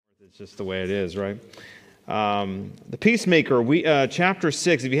It's just the way it is, right? The Peacemaker, chapter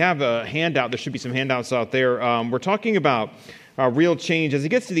 6, if you have a handout, there should be some handouts out there. We're talking about real change. As it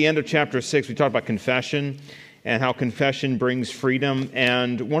gets to the end of chapter 6, we talk about confession and how confession brings freedom.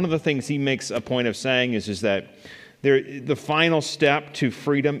 And one of the things he makes a point of saying is that the final step to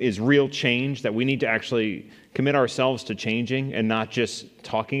freedom is real change, that we need to actually commit ourselves to changing and not just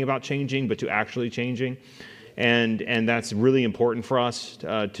talking about changing, but to actually changing. And that's really important for us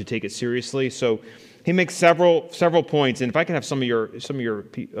to take it seriously. So he makes several points, and if I can have some of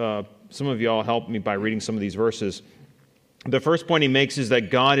y'all help me by reading some of these verses. The first point he makes is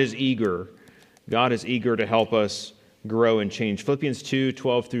that God is eager. God is eager to help us grow and change. Philippians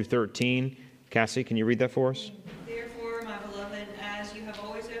 2:12 through 13. Cassie, can you read that for us? Therefore, my beloved, as you have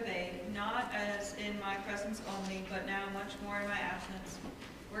always obeyed, not as in my presence only, but now much more in my absence,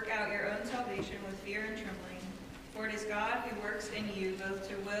 work out your own salvation with fear and trembling. For it is God who works in you both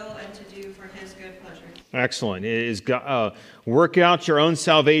to will and to do for his good pleasure. Excellent. It is God, work out your own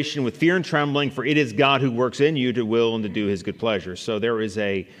salvation with fear and trembling, for it is God who works in you to will and to do his good pleasure. So there is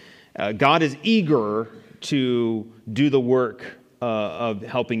God is eager to do the work of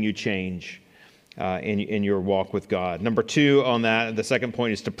helping you change in your walk with God. Number 2 on that, the second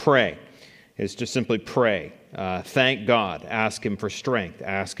point is to pray. It's just simply pray. Thank God. Ask him for strength.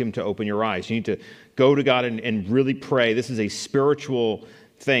 Ask him to open your eyes. You need to go to God and really pray. This is a spiritual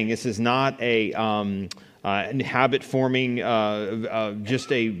thing. This is not a habit-forming,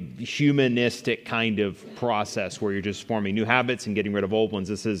 just a humanistic kind of process where you're just forming new habits and getting rid of old ones.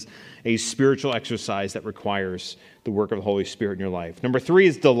 This is a spiritual exercise that requires the work of the Holy Spirit in your life. Number 3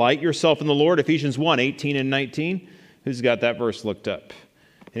 is delight yourself in the Lord. Ephesians 1:18 and 19. Who's got that verse looked up?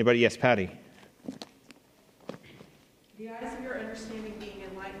 Anybody? Yes, Patty. The eyes of your understanding being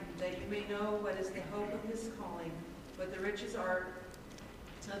enlightened, that you may know what is the hope of his calling, what the riches are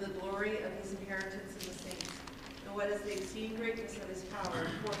of the glory of his inheritance in the saints, and what is the exceeding greatness of his power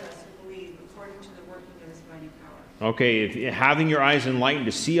toward us who believe, according to the working of his mighty power. Okay, having your eyes enlightened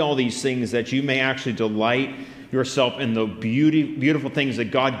to see all these things, that you may actually delight yourself in the beautiful things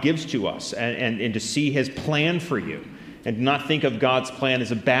that God gives to us, and to see his plan for you. And not think of God's plan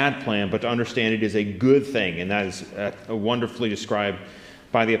as a bad plan, but to understand it is a good thing. And that is wonderfully described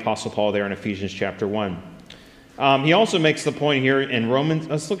by the Apostle Paul there in Ephesians chapter 1. He also makes the point here in Romans.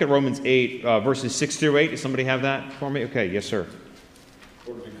 Let's look at Romans 8, verses 6 through 8. Does somebody have that for me? Okay, yes, sir.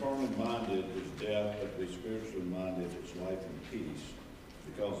 For to be carnally minded is death, but to be spiritually minded is life and peace.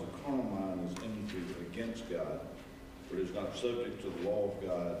 Because the carnal mind is enmity against God, for it is not subject to the law of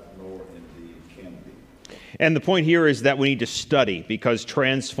God, nor indeed can be. And the point here is that we need to study, because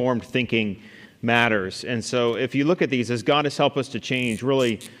transformed thinking matters. And so if you look at these, as God has helped us to change,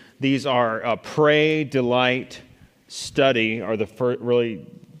 really these are pray, delight, study are the really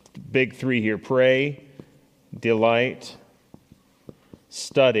big 3 here. Pray, delight,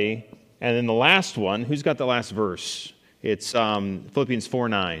 study. And then the last one, who's got the last verse? It's Philippians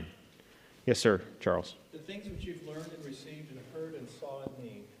 4:9. Yes, sir, Charles. The things which you've learned and received and heard and saw in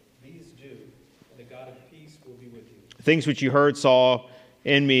me, these do, and the God of peace will be with you. The things which you heard, saw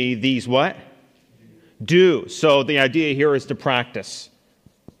in me, these what? Do. So the idea here is to practice.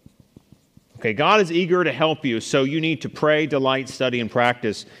 Okay, God is eager to help you, so you need to pray, delight, study, and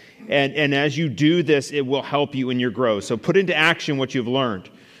practice. And as you do this, it will help you in your growth. So put into action what you've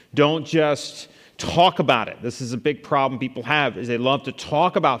learned. Don't just talk about it. This is a big problem people have, is they love to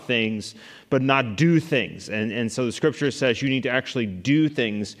talk about things, but not do things. And so the scripture says you need to actually do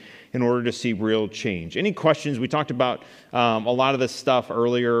things in order to see real change. Any questions? We talked about a lot of this stuff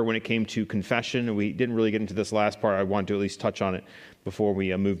earlier when it came to confession, and we didn't really get into this last part. I wanted to at least touch on it before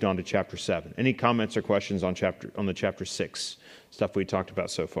we moved on to chapter 7. Any comments or questions on the chapter 6 stuff we talked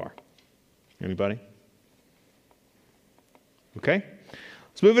about so far? Anybody? Okay.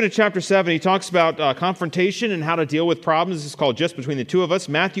 Let's move into chapter 7. He talks about confrontation and how to deal with problems. This is called Just Between the Two of Us.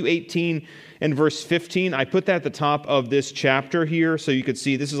 Matthew 18 and verse 15. I put that at the top of this chapter here so you could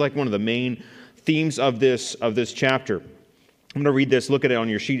see this is like one of the main themes of this chapter. I'm going to read this. Look at it on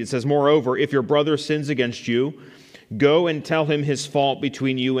your sheet. It says, "Moreover, if your brother sins against you, go and tell him his fault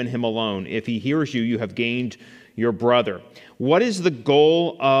between you and him alone. If he hears you, you have gained your brother." What is the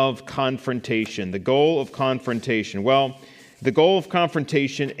goal of confrontation? The goal of confrontation. Well, the goal of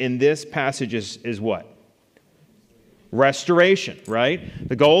confrontation in this passage is what? Restoration, right?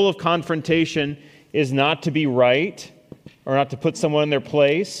 The goal of confrontation is not to be right or not to put someone in their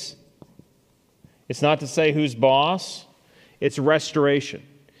place. It's not to say who's boss. It's restoration.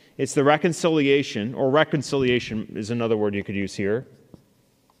 It's the reconciliation, or reconciliation is another word you could use here.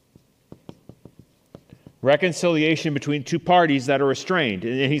 Reconciliation between two parties that are estranged.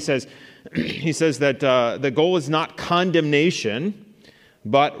 And he says that the goal is not condemnation,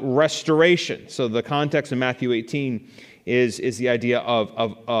 but restoration. So the context of Matthew 18 is the idea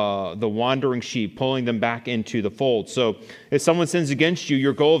of the wandering sheep, pulling them back into the fold. So if someone sins against you,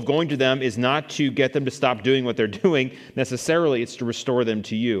 your goal of going to them is not to get them to stop doing what they're doing necessarily. It's to restore them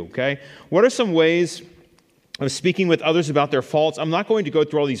to you, okay? What are some ways of speaking with others about their faults? I'm not going to go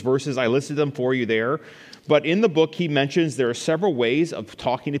through all these verses. I listed them for you there. But in the book, he mentions there are several ways of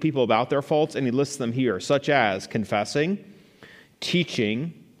talking to people about their faults, and he lists them here, such as confessing,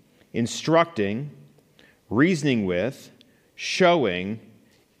 teaching, instructing, reasoning with, showing,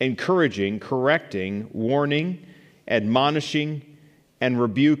 encouraging, correcting, warning, admonishing, and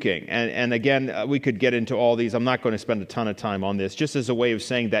rebuking. And again, we could get into all these. I'm not going to spend a ton of time on this, just as a way of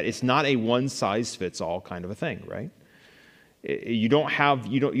saying that it's not a one-size-fits-all kind of a thing, right? You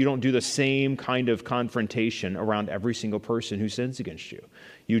don't do the same kind of confrontation around every single person who sins against you.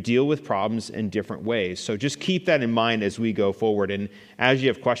 You deal with problems in different ways. So just keep that in mind as we go forward. And as you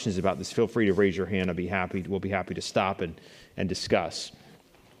have questions about this, feel free to raise your hand. We'll be happy to stop and discuss.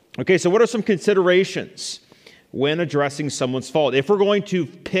 Okay, so what are some considerations when addressing someone's fault? If we're going to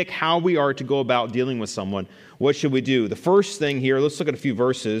pick how we are to go about dealing with someone, what should we do? The first thing here, let's look at a few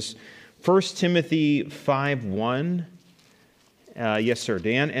verses. 1 Timothy 5:1. Yes, sir,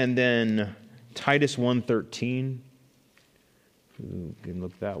 Dan. And then Titus 1:13. You can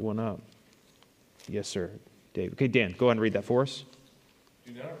look that one up. Yes, sir, Dave. Okay, Dan, go ahead and read that for us.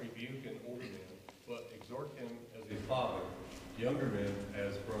 Do not rebuke an older man, but exhort him as a father, younger men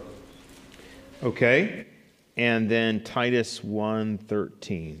as brothers. Okay. And then Titus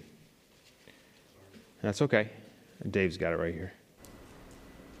 1:13. That's okay. Dave's got it right here.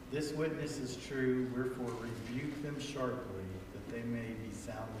 This witness is true, wherefore rebuke them sharply, that they may be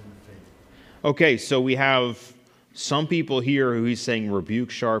sound in the faith. Okay, so we have some people here who he's saying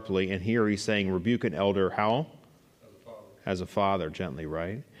rebuke sharply, and here he's saying rebuke an elder how? As a father, gently,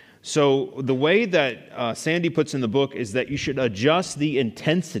 right? So the way that Sandy puts in the book is that you should adjust the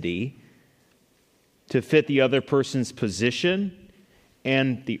intensity to fit the other person's position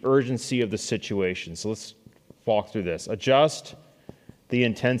and the urgency of the situation. So let's walk through this. Adjust the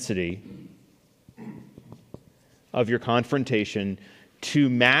intensity of your confrontation to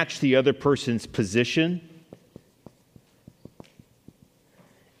match the other person's position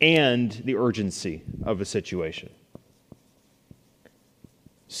and the urgency of a situation.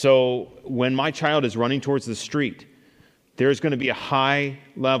 So when my child is running towards the street, there's going to be a high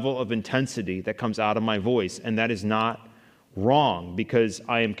level of intensity that comes out of my voice, and that is not wrong because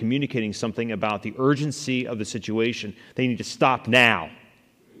I am communicating something about the urgency of the situation. They need to stop now,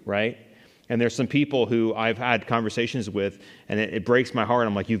 right? And there's some people who I've had conversations with, and it breaks my heart.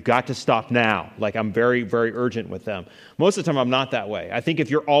 I'm like, you've got to stop now. Like, I'm very, very urgent with them. Most of the time, I'm not that way. I think if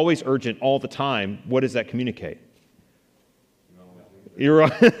you're always urgent all the time, what does that communicate? You're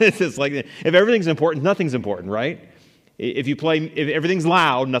right. It's like, if everything's important, nothing's important, right? If everything's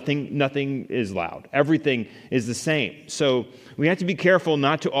loud, nothing is loud. Everything is the same. So we have to be careful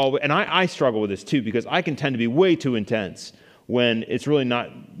not to always, and I struggle with this too, because I can tend to be way too intense when it's really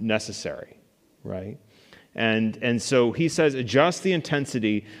not necessary, right? And so he says, adjust the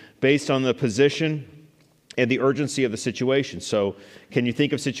intensity based on the position and the urgency of the situation. So can you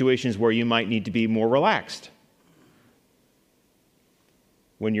think of situations where you might need to be more relaxed?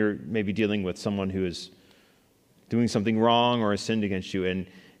 When you're maybe dealing with someone who is doing something wrong or has sinned against you, and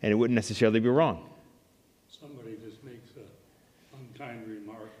it wouldn't necessarily be wrong. Somebody just makes an unkind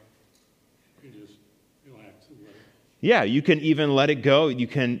remark, you just relax and let it. Yeah, you can even let it go. You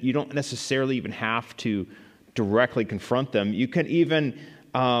don't necessarily even have to directly confront them. You can even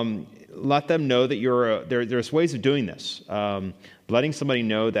let them know that there's ways of doing this. Letting somebody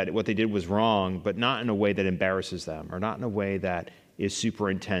know that what they did was wrong, but not in a way that embarrasses them, or not in a way that is super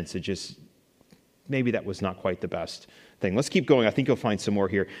intense. It just, maybe that was not quite the best thing. Let's keep going. I think you'll find some more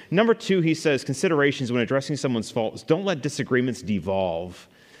here. Number 2, he says, considerations when addressing someone's faults. Don't let disagreements devolve.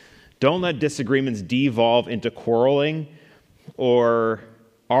 Don't let disagreements devolve into quarreling or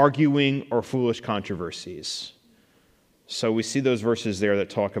arguing or foolish controversies. So we see those verses there that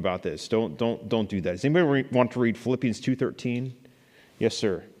talk about this. Don't do that. Does anybody want to read Philippians 2:13? Yes,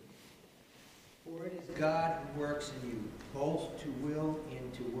 sir. For it is God who works in you, both to will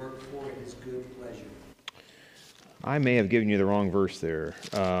and to work for his good pleasure. I may have given you the wrong verse there.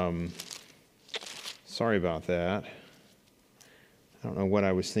 Sorry about that. I don't know what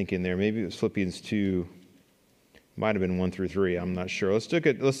I was thinking there. Maybe it was Philippians 2. Might have been 1 through 3. I'm not sure. Let's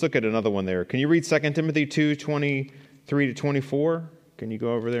look at another one there. Can you read 2 Timothy 2:23 to 24? Can you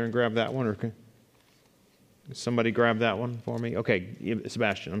go over there and grab that one? Somebody grab that one for me. Okay,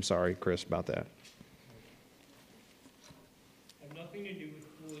 Sebastian, I'm sorry, Chris, about that. Have nothing to do with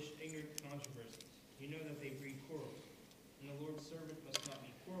foolish, ignorant controversies. You know that they breed quarrels. And the Lord's servant must not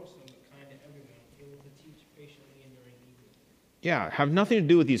be quarrelsome, but kind to everyone, able to teach patiently, enduring evil. Yeah, have nothing to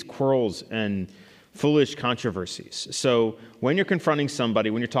do with these quarrels and foolish controversies. So when you're confronting somebody,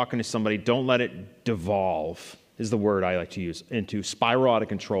 when you're talking to somebody, don't let it devolve, is the word I like to use, into spiral out of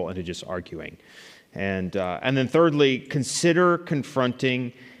control, into just arguing. And then thirdly, consider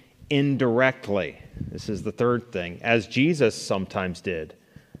confronting indirectly. This is the third thing, as Jesus sometimes did.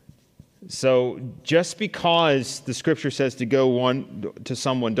 So just because the scripture says to go one to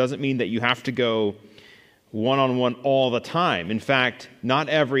someone doesn't mean that you have to go one-on-one all the time. In fact,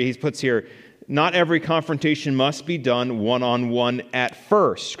 he puts here, not every confrontation must be done one-on-one at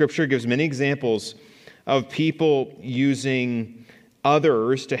first. Scripture gives many examples of people using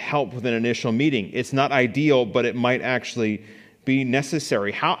others to help with an initial meeting. It's not ideal, but it might actually be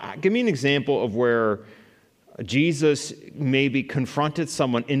necessary. Give me an example of where Jesus maybe confronted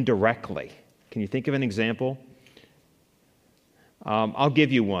someone indirectly. Can you think of an example? I'll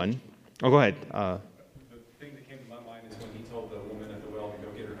give you one. Oh, go ahead. The thing that came to my mind is when he told the woman at the well to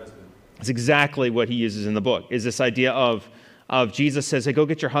go get her husband. That's exactly what he uses in the book, is this idea of Jesus says, hey, go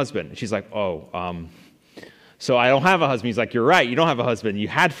get your husband. And she's like, so I don't have a husband. He's like, you're right, you don't have a husband. You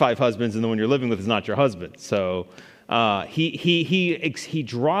had 5 husbands, and the one you're living with is not your husband. So he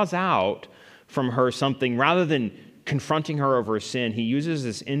draws out from her something, rather than confronting her over a sin, he uses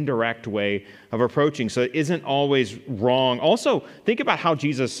this indirect way of approaching. So it isn't always wrong. Also, think about how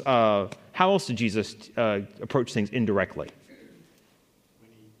else did Jesus approach things indirectly? When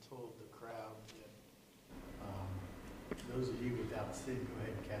he told the crowd that those of you without sin, go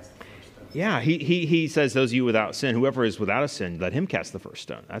ahead and cast the first stone. Yeah, he says, those of you without sin, whoever is without a sin, let him cast the first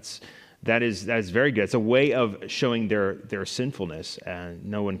stone. That is very good. It's a way of showing their sinfulness, and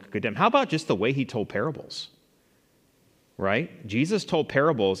no one could condemn. How about just the way he told parables? Right? Jesus told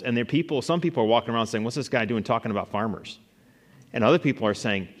parables, and some people are walking around saying, what's this guy doing talking about farmers? And other people are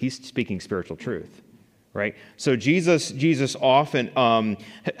saying, he's speaking spiritual truth. Right? So Jesus often,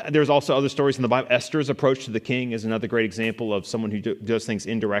 there's also other stories in the Bible. Esther's approach to the king is another great example of someone who does things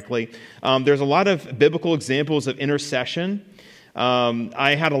indirectly. There's a lot of biblical examples of intercession.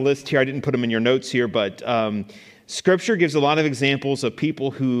 I had a list here. I didn't put them in your notes here, but Scripture gives a lot of examples of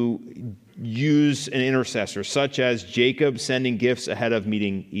people who use an intercessor, such as Jacob sending gifts ahead of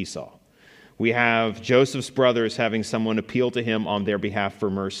meeting Esau. We have Joseph's brothers having someone appeal to him on their behalf for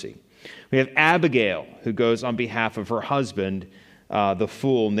mercy. We have Abigail, who goes on behalf of her husband, the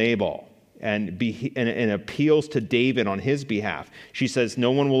fool Nabal, and appeals to David on his behalf. She says, no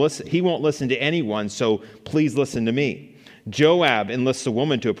one will listen. He won't listen to anyone, so please listen to me. Joab enlists a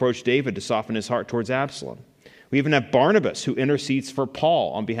woman to approach David to soften his heart towards Absalom. We even have Barnabas, who intercedes for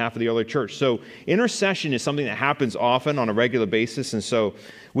Paul on behalf of the early church. So intercession is something that happens often on a regular basis, and so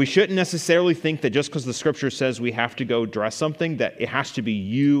we shouldn't necessarily think that just because the Scripture says we have to go address something, that it has to be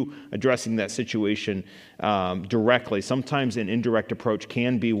you addressing that situation directly. Sometimes an indirect approach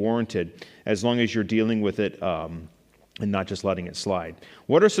can be warranted as long as you're dealing with it and not just letting it slide.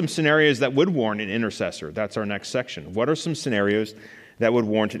 What are some scenarios that would warrant an intercessor? That's our next section. What are some scenarios that would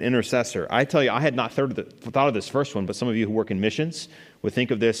warrant an intercessor? I tell you, I had not thought of this first one, but some of you who work in missions would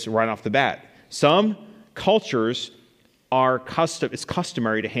think of this right off the bat. Some cultures it's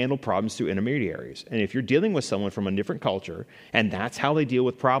customary to handle problems through intermediaries. And if you're dealing with someone from a different culture, and that's how they deal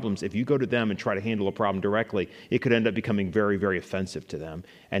with problems, if you go to them and try to handle a problem directly, it could end up becoming very, very offensive to them,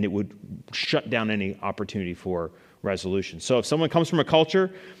 and it would shut down any opportunity for resolution. So if someone comes from a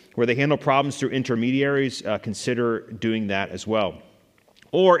culture where they handle problems through intermediaries, consider doing that as well.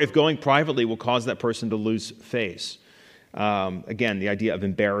 Or if going privately will cause that person to lose face. Again, the idea of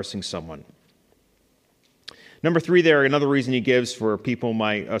embarrassing someone. Number 3 there, another reason he gives for people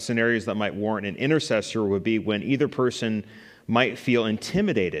scenarios that might warrant an intercessor would be when either person might feel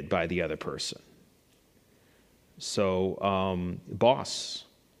intimidated by the other person. So, boss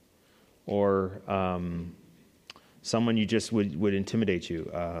or someone you just would intimidate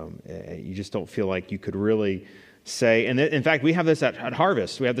you. You just don't feel like you could really say, and in fact, we have this at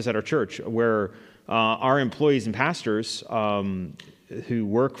Harvest. We have this at our church where our employees and pastors who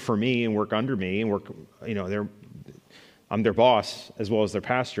work for me and work under me and I'm their boss as well as their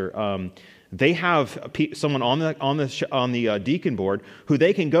pastor. They have someone on the deacon board who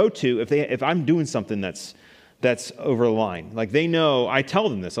they can go to if I'm doing something that's over the line. Like they know, I tell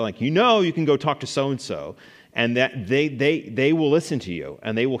them this. I'm like, you can go talk to so and so, and that they will listen to you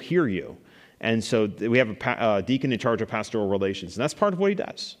and they will hear you. And so we have a deacon in charge of pastoral relations, and that's part of what he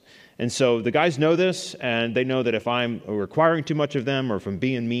does. And so the guys know this, and they know that if I'm requiring too much of them, or if I'm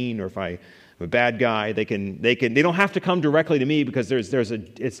being mean, or if I'm a bad guy, they don't have to come directly to me, because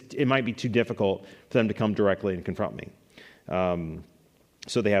it might be too difficult for them to come directly and confront me.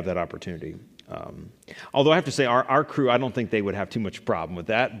 So they have that opportunity. Although I have to say, our crew, I don't think they would have too much problem with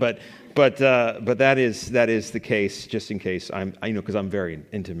that. But that is the case. Just in case, because I'm very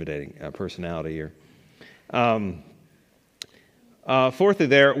intimidating personality here. Fourthly,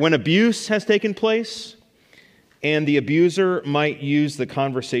 when abuse has taken place, and the abuser might use the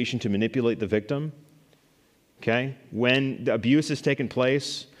conversation to manipulate the victim. Okay, when the abuse has taken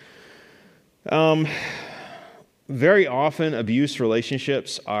place. Very often, abuse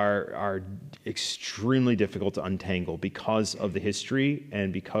relationships are extremely difficult to untangle because of the history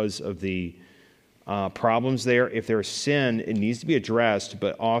and because of the problems there. If there's sin, it needs to be addressed,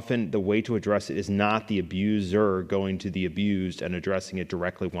 but often the way to address it is not the abuser going to the abused and addressing it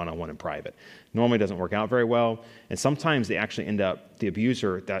directly one-on-one in private. Normally doesn't work out very well, and sometimes they actually end up, the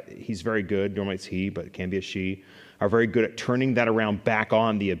abuser, that he's very good, normally it's he, but it can be a she, are very good at turning that around back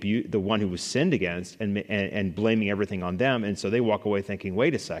on the one who was sinned against and blaming everything on them. And so they walk away thinking,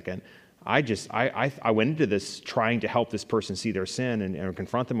 wait a second, I went into this trying to help this person see their sin and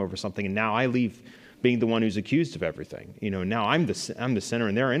confront them over something, and now I leave being the one who's accused of everything. Now I'm the sinner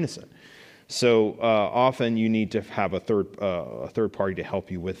and they're innocent. So often you need to have a third party to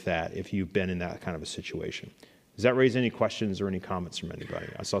help you with that if you've been in that kind of a situation. Does that raise any questions or any comments from anybody?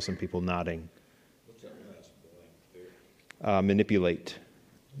 I saw some people nodding. Manipulate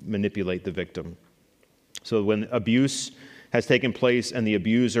the victim. So when abuse has taken place and the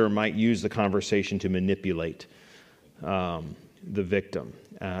abuser might use the conversation to manipulate the victim.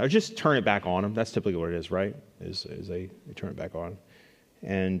 Or just turn it back on them. That's typically what it is, right? Is they turn it back on.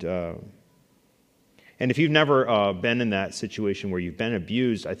 And if you've never been in that situation where you've been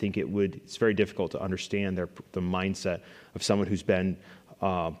abused, I think it's very difficult to understand the mindset of someone who's been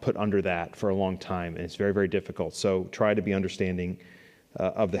put under that for a long time, and it's very, very difficult. So try to be understanding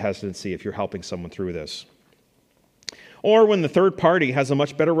of the hesitancy if you're helping someone through this. Or when the third party has a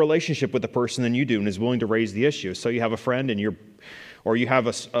much better relationship with the person than you do and is willing to raise the issue. So you have a friend and you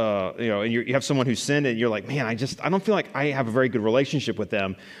have someone who's sinned, and you're like, man, I don't feel like I have a very good relationship with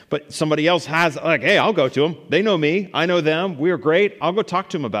them. But somebody else has, like, hey, I'll go to them. They know me. I know them. We're great. I'll go talk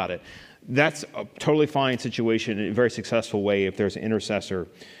to them about it. That's a totally fine situation in a very successful way if there's an intercessor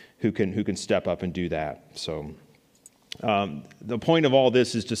who can step up and do that. So the point of all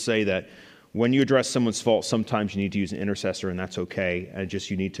this is to say that when you address someone's fault, sometimes you need to use an intercessor, and that's okay. And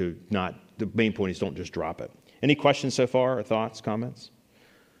you need to the main point is don't just drop it. Any questions so far, or thoughts, comments?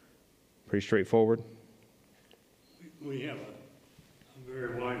 Pretty straightforward. We have a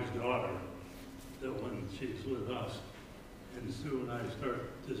very wise daughter that when she's with us, and Sue and I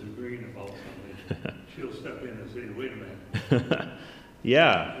start disagreeing about something, she'll step in and say, wait a minute.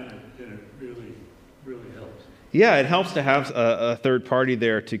 Yeah. And it really, really helps. Yeah, it helps to have a third party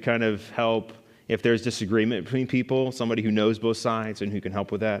there to kind of help if there's disagreement between people, somebody who knows both sides and who can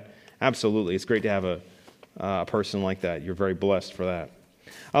help with that. Absolutely. It's great to have a person like that. You're very blessed for that.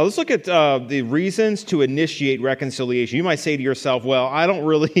 Let's look at the reasons to initiate reconciliation. You might say to yourself, well, I don't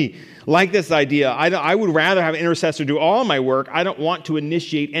really like this idea. I would rather have an intercessor do all my work. I don't want to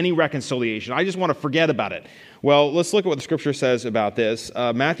initiate any reconciliation. I just want to forget about it. Well, let's look at what the Scripture says about this.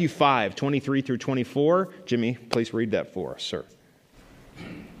 Matthew 5, 23 through 24. Jimmy, please read that for us, sir.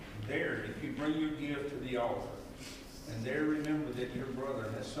 There, if you bring your gift to the altar, and there remember that your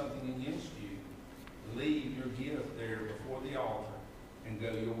brother has something against you, leave your gift there before the altar and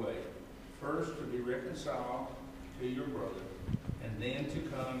go your way. First to be reconciled to your brother, and then to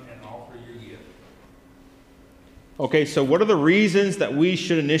come and offer your gift. Okay, so what are the reasons that we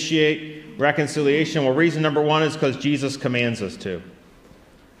should initiate reconciliation? Well, reason number one is because Jesus commands us to.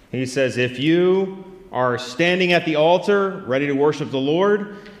 He says, if you are standing at the altar, ready to worship the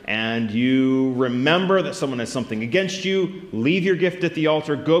Lord, and you remember that someone has something against you, leave your gift at the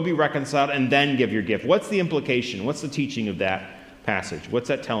altar, go be reconciled, and then give your gift. What's the implication? What's the teaching of that passage? What's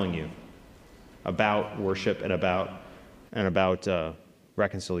that telling you about worship and about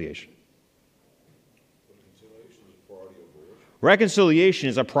reconciliation? Reconciliation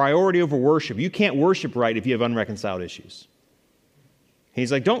is a priority over worship. You can't worship right if you have unreconciled issues.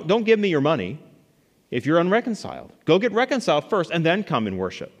 He's like, don't give me your money if you're unreconciled. Go get reconciled first and then come and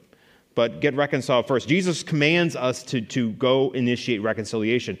worship. But get reconciled first. Jesus commands us to go initiate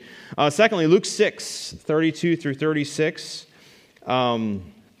reconciliation. Secondly, Luke 6, 32 through 36. Who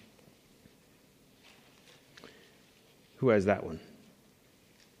has that one?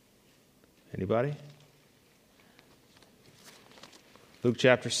 Luke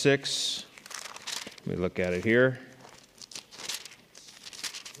chapter 6. Let me look at it here.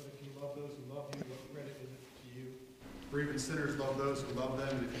 But if you love those who love you, what credit is it to you? For even sinners love those who love them,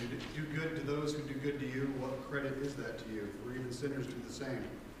 and if you do good to those who do good to you, what credit is that to you? For even sinners do the same.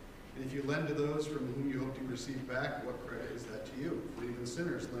 And if you lend to those from whom you hope to receive back, what credit is that to you? For even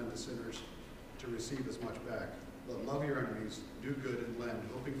sinners lend to sinners to receive as much back. But love your enemies, do good and lend,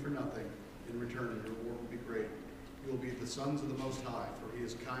 hoping for nothing. In return, your reward will be great. You will be the sons of the Most High, for he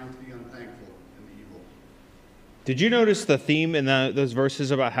is kind to the unthankful and the evil. Did you notice the theme in those verses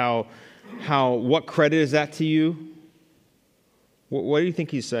about how what credit is that to you? What do you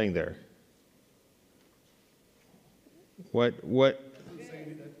think he's saying there? What? That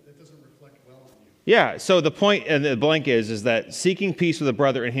doesn't reflect well on you. Yeah, so the point and the blank is that seeking peace with a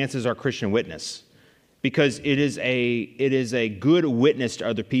brother enhances our Christian witness, because it is a good witness to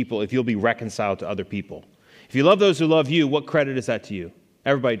other people if you'll be reconciled to other people. If you love those who love you, what credit is that to you?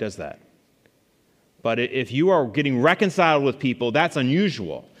 Everybody does that. But if you are getting reconciled with people, that's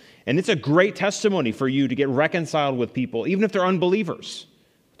unusual. And it's a great testimony for you to get reconciled with people, even if they're unbelievers.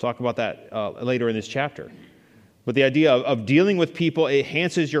 We'll talk about that later in this chapter. But the idea of dealing with people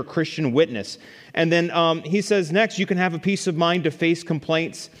enhances your Christian witness. And then he says next, you can have a peace of mind to face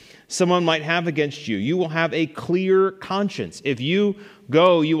complaints someone might have against you. You will have a clear conscience. If you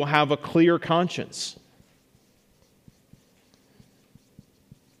go, you will have a clear conscience.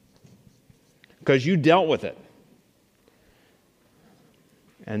 Because you dealt with it.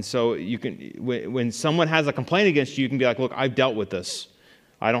 And so you can, when someone has a complaint against you, you can be like, look, I've dealt with this.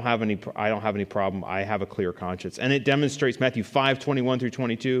 I don't have any problem. I have a clear conscience. And it demonstrates Matthew 5:21 through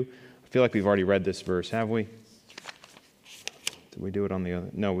 22. I feel like we've already read this verse, have we? Did we do it on the other?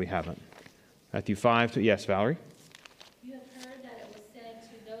 No, we haven't. Matthew 5, yes, Valerie? You have heard that it was said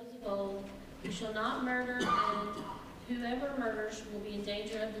to those of old, you shall not murder, and whoever murders will be in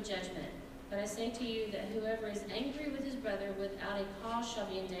danger of the judgment. But I say to you that whoever is angry with his brother without a cause shall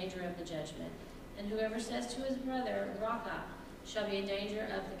be in danger of the judgment. And whoever says to his brother, Raka, shall be in danger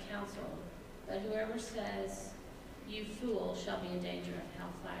of the council. But whoever says, you fool, shall be in danger of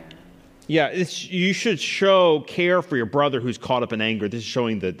hellfire. Yeah, you should show care for your brother who's caught up in anger. This is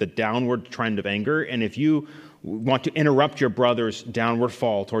showing the downward trend of anger. And if you want to interrupt your brother's downward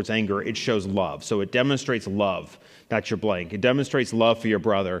fall towards anger, it shows love. So it demonstrates love. That's your blank. It demonstrates love for your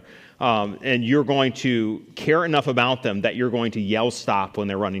brother. And you're going to care enough about them that you're going to yell stop when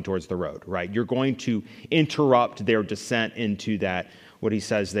they're running towards the road, right? You're going to interrupt their descent into that, what he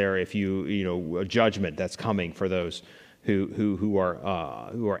says there, if a judgment that's coming for those who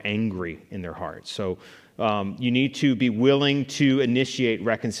are angry in their hearts. So you need to be willing to initiate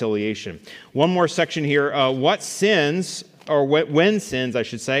reconciliation. One more section here. What sins, or when sins, I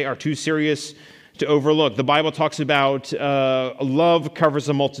should say, are too serious to overlook? The Bible talks about love covers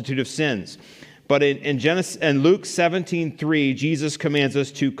a multitude of sins. But in Luke 17:3, Jesus commands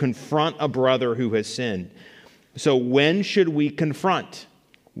us to confront a brother who has sinned. So when should we confront?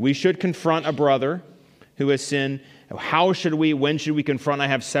 We should confront a brother who has sinned. When should we confront? I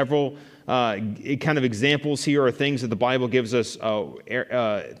have several kind of examples here, or things that the Bible gives us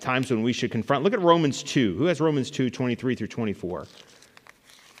times when we should confront. Look at Romans 2. Who has Romans 2, 23 through 24?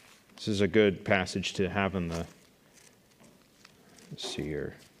 This is a good passage to have in the... Let's see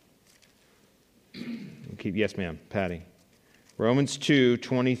here. Yes, ma'am, Patty. Romans 2,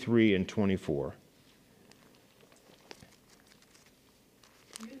 23 and 24.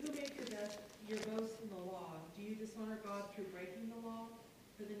 You who make your boast in the law, do you dishonor God through breaking the law?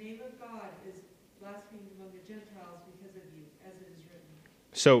 For the name of God is blasphemed among the Gentiles because of you, as it is written.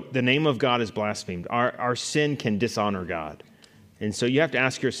 So the name of God is blasphemed. Our sin can dishonor God. And so you have to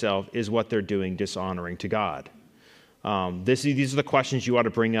ask yourself, is what they're doing dishonoring to God? These are the questions you ought to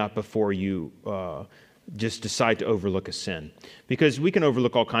bring up before you just decide to overlook a sin. Because we can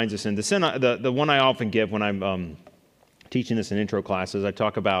overlook all kinds of sin. The sin, the one I often give when I'm teaching this in intro classes, I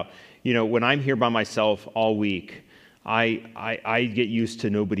talk about, when I'm here by myself all week, I get used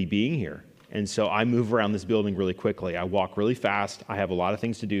to nobody being here. And so I move around this building really quickly. I walk really fast. I have a lot of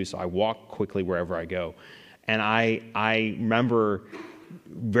things to do, so I walk quickly wherever I go. And I remember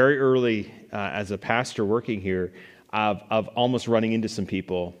very early as a pastor working here of almost running into some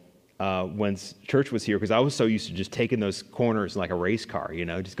people when church was here, because I was so used to just taking those corners like a race car,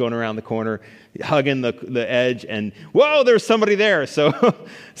 just going around the corner, hugging the edge, and whoa, there's somebody there. So what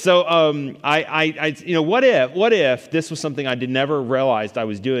if this was something I never realized I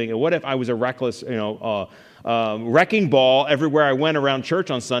was doing, and what if I was a reckless, wrecking ball everywhere I went around church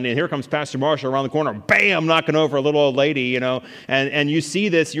on Sunday, and here comes Pastor Marshall around the corner, bam, knocking over a little old lady, and you see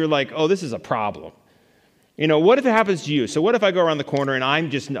this, you're like, oh, this is a problem. What if it happens to you? So what if I go around the corner and I'm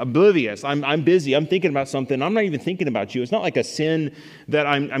just oblivious? I'm busy. I'm thinking about something. I'm not even thinking about you. It's not like a sin that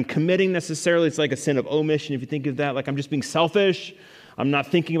I'm committing necessarily. It's like a sin of omission, if you think of that. Like I'm just being selfish. I'm not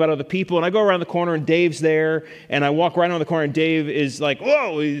thinking about other people. And I go around the corner and Dave's there. And I walk right around the corner and Dave is like,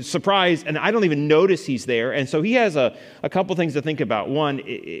 whoa, he's surprised. And I don't even notice he's there. And so he has a couple things to think about. One,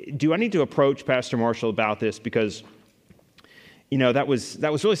 do I need to approach Pastor Marshall about this? Because that was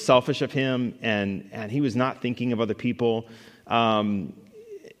really selfish of him, and he was not thinking of other people.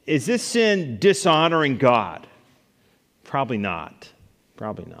 Is this sin dishonoring God? Probably not.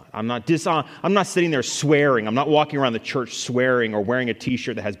 Probably not. I'm not sitting there swearing. I'm not walking around the church swearing or wearing a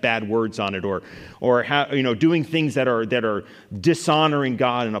T-shirt that has bad words on it, or doing things that are dishonoring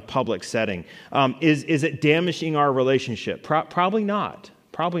God in a public setting. Is it damaging our relationship? Probably not.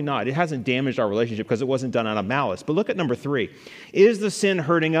 Probably not. It hasn't damaged our relationship because it wasn't done out of malice. But look at number 3. Is the sin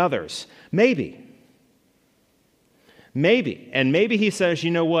hurting others? Maybe. Maybe. And maybe he says,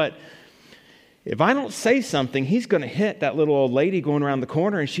 you know what? If I don't say something, he's going to hit that little old lady going around the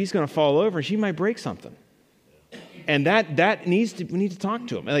corner and she's going to fall over and she might break something. And we need to talk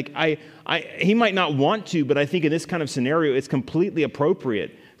to him. Like he might not want to, but I think in this kind of scenario, it's completely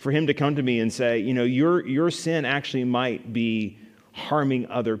appropriate for him to come to me and say, your sin actually might be harming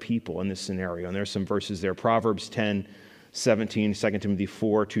other people in this scenario. And there's some verses there. Proverbs 10:17, 2 Timothy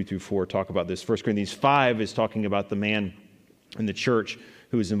 4:2-4 talk about this. 1 Corinthians 5 is talking about the man in the church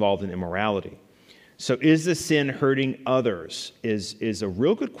who is involved in immorality. So is the sin hurting others is a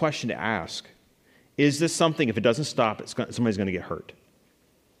real good question to ask. Is this something, if it doesn't stop, somebody's going to get hurt?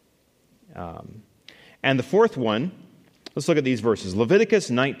 And the fourth one, let's look at these verses. Leviticus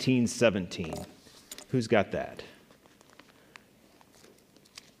 19:17. Who's got that?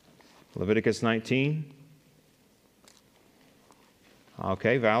 Leviticus 19.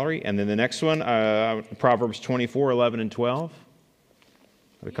 Okay, Valerie. And then the next one, Proverbs 24:11 and 12.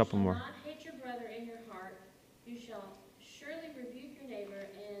 A couple more. You shall not hate your brother in your heart. You shall surely rebuke your neighbor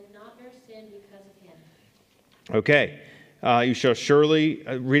and not bear sin because of him. Okay. You shall surely,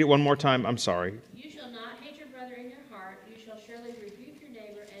 read it one more time. I'm sorry. You shall not hate your brother in your heart. You shall surely rebuke your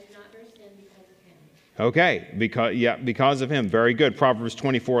neighbor and not bear sin because of him. Okay. Because of him. Very good. Proverbs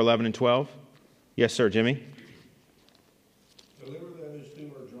 24:11 and 12. Yes, sir, Jimmy. Deliver those who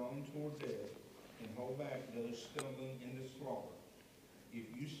are drawn toward death and hold back those stumbling into slaughter. If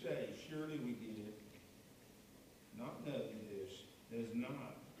you say, surely we did not know this, does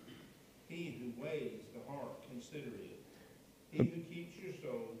not he who weighs the heart consider it? He who keeps your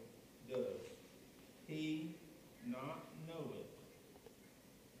soul does. He not know it,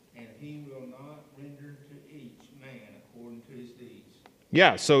 and he will not render to each man according to his deeds.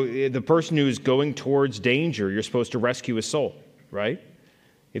 Yeah, so the person who is going towards danger, you're supposed to rescue his soul, right?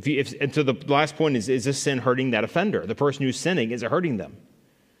 And so the last point is this sin hurting that offender? The person who's sinning, is it hurting them?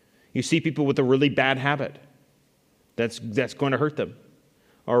 You see people with a really bad habit that's going to hurt them,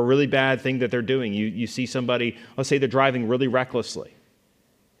 or a really bad thing that they're doing. You see somebody, let's say they're driving really recklessly,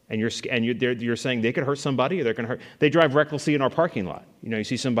 and you're saying they could hurt somebody, or they're going to hurt. They drive recklessly in our parking lot. You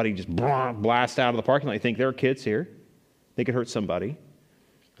see somebody just blast out of the parking lot. You think there are kids here. They could hurt somebody,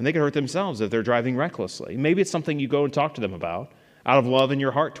 and they could hurt themselves if they're driving recklessly. Maybe it's something you go and talk to them about out of love in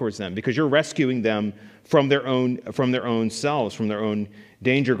your heart towards them, because you're rescuing them from their own selves, from their own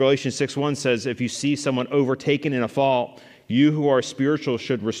danger. Galatians 6:1 says, if you see someone overtaken in a fault, you who are spiritual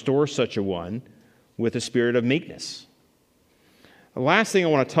should restore such a one with a spirit of meekness. The last thing I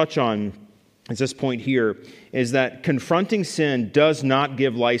want to touch on is this point here, is that confronting sin does not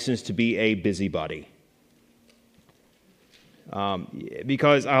give license to be a busybody.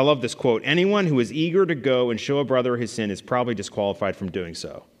 Because I love this quote, anyone who is eager to go and show a brother his sin is probably disqualified from doing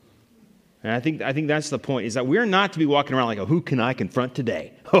so. And I think that's the point, is that we're not to be walking around like, who can I confront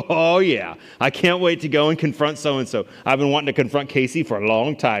today? Oh, yeah. I can't wait to go and confront so-and-so. I've been wanting to confront Casey for a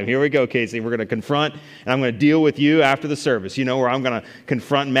long time. Here we go, Casey. We're going to confront, and I'm going to deal with you after the service, or I'm going to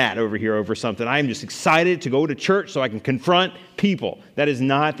confront Matt over here over something. I am just excited to go to church so I can confront people. That is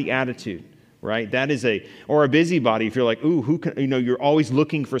not the attitude, right? That is or a busybody. If you're like, who can, you're always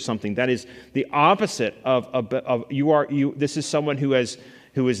looking for something. That is the opposite of this is someone who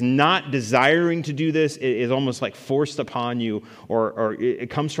is not desiring to do this. It is almost like forced upon you, or it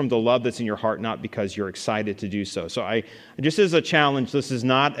comes from the love that's in your heart, not because you're excited to do so. So just as a challenge, this is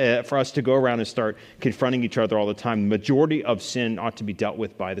not for us to go around and start confronting each other all the time. The majority of sin ought to be dealt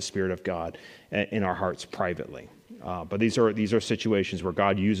with by the Spirit of God in our hearts privately. But these are situations where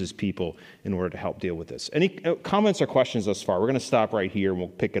God uses people in order to help deal with this. Any comments or questions thus far? We're going to stop right here and we'll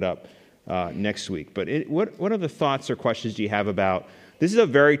pick it up next week. But what other thoughts or questions do you have about? This is a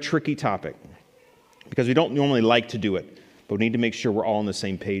very tricky topic. because we don't normally like to do it, but we need to make sure we're all on the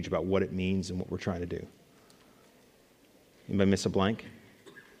same page about what it means and what we're trying to do. Anybody miss a blank?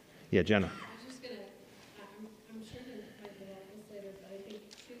 Yeah, Jenna. I'm sure that it might be about this later, but I think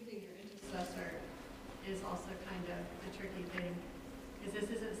choosing your intercessor is also kind of a tricky thing. Because this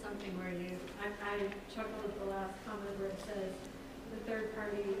isn't something where I chuckled at the last comment where it says the third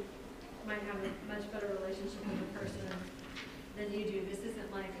party might have a much better relationship with a person than you do. This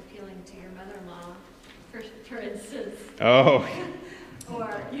isn't like appealing to your mother-in-law, for instance. Oh. Or,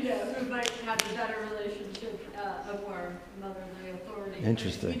 who might have a better relationship, a more motherly authority.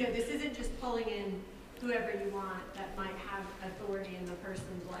 Interesting. This isn't just pulling in whoever you want that might have authority in the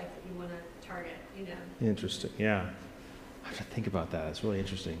person's life that you want to target, Interesting, yeah. I have to think about that. It's really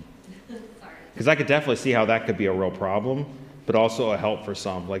interesting. Sorry. Because I could definitely see how that could be a real problem, but also a help for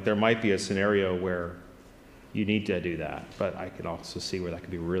some. Like there might be a scenario where you need to do that, but I could also see where that could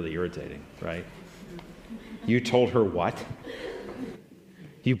be really irritating, right? You told her what?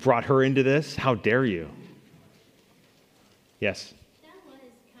 You brought her into this? How dare you? Yes? That was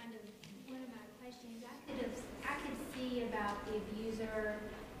kind of one of my questions. I could see about the abuser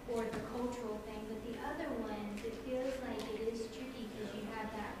or the cultural thing, but the other ones, it feels like it is tricky because you have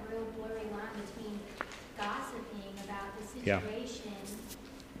that real blurry line between gossiping about the situation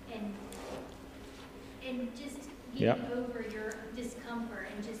and just getting over your discomfort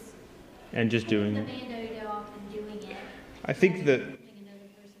and just doing the Band-Aid off and doing it. I think that.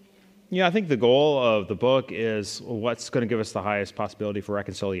 Yeah, I think the goal of the book is what's going to give us the highest possibility for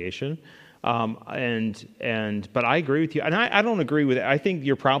reconciliation. But I agree with you, and I don't agree with it. I think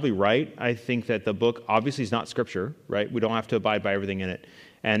you're probably right. I think that the book obviously is not scripture, right? We don't have to abide by everything in it,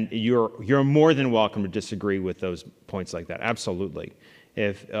 and you're more than welcome to disagree with those points like that. Absolutely.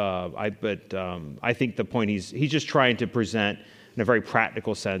 I think the point he's just trying to present in a very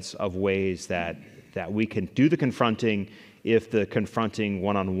practical sense of ways that we can do the confronting if the confronting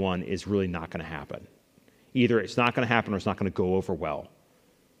one-on-one is really not going to happen. Either it's not going to happen or it's not going to go over well.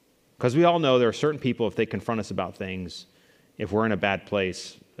 Because we all know there are certain people, if they confront us about things, if we're in a bad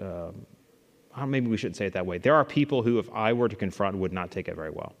place, maybe we shouldn't say it that way. There are people who, if I were to confront, would not take it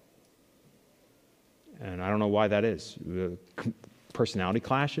very well. And I don't know why that is. Personality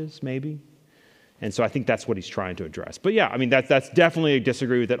clashes, maybe. And so I think that's what he's trying to address. But yeah, I mean, that's definitely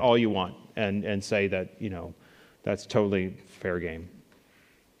disagree with it all you want and say that, that's totally fair game.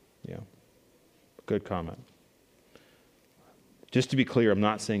 Yeah. Good comment. Just to be clear, I'm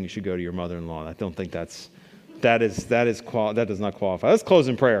not saying you should go to your mother-in-law. I don't think that does not qualify. Let's close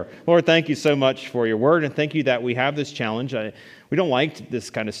in prayer. Lord, thank you so much for your word, and thank you that we have this challenge. We don't like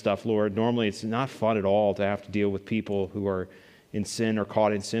this kind of stuff, Lord. Normally, it's not fun at all to have to deal with people who are in sin or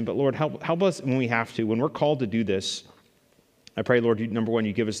caught in sin. But Lord, help us when we have to. When we're called to do this, I pray, Lord, number one,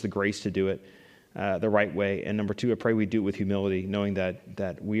 you give us the grace to do it the right way. And number two, I pray we do it with humility, knowing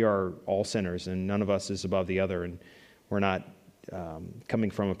that we are all sinners and none of us is above the other. And we're not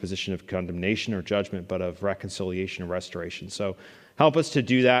coming from a position of condemnation or judgment, but of reconciliation and restoration. So help us to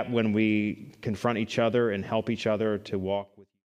do that when we confront each other and help each other to walk